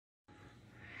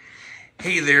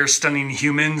Hey there, stunning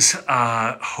humans.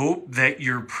 Hope that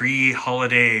your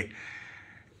pre-holiday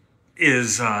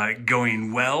is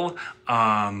going well.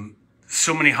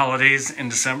 So many holidays in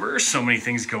December, so many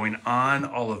things going on,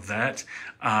 all of that.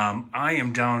 I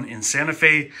am down in Santa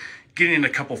Fe getting a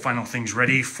couple final things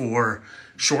ready for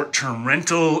short-term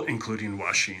rental, including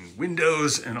washing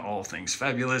windows and all things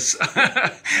fabulous.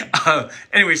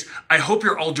 Anyways, I hope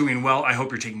you're all doing well. I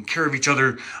hope you're taking care of each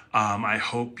other. I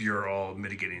hope you're all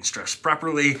mitigating stress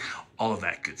properly, all of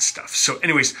that good stuff. So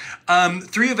anyways,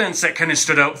 3 events that kind of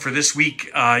stood out for this week,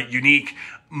 unique.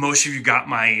 Most of you got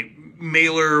my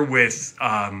mailer with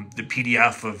the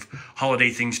PDF of holiday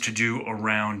things to do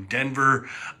around Denver.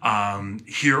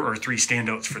 Here are 3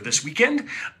 standouts for this weekend.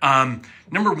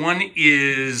 Number 1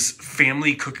 is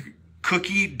family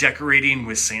cookie decorating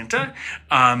with Santa.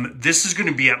 This is going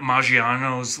to be at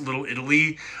Maggiano's Little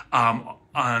Italy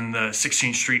on the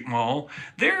 16th Street Mall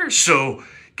there. So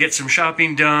get some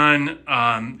shopping done,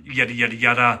 yada, yada,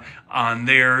 yada on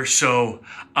there. So,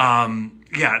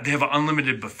 yeah, they have an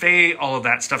unlimited buffet, all of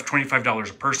that stuff, $25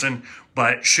 a person,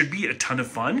 but should be a ton of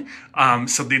fun.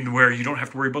 Something where you don't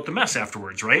have to worry about the mess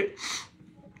afterwards, right?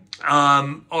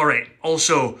 All right.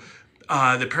 Also,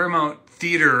 the Paramount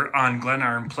Theater on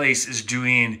Glen Place is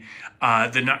doing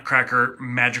the Nutcracker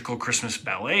Magical Christmas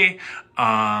Ballet.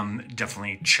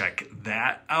 Definitely check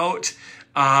that out.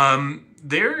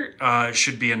 There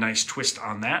should be a nice twist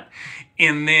on that.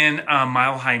 And then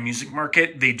Mile High Music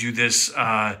Market, they do this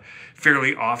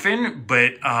fairly often,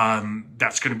 but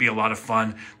that's going to be a lot of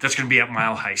fun. That's going to be at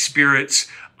Mile High Spirits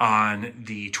on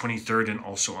the 23rd and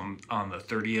also on the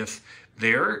 30th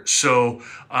there. So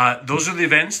those are the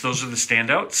events. Those are the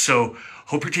standouts. So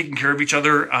hope you're taking care of each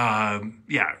other.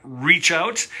 Yeah, reach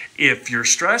out if you're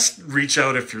stressed. Reach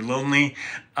out if you're lonely.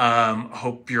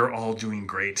 Hope you're all doing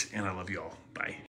great, and I love you all. Bye.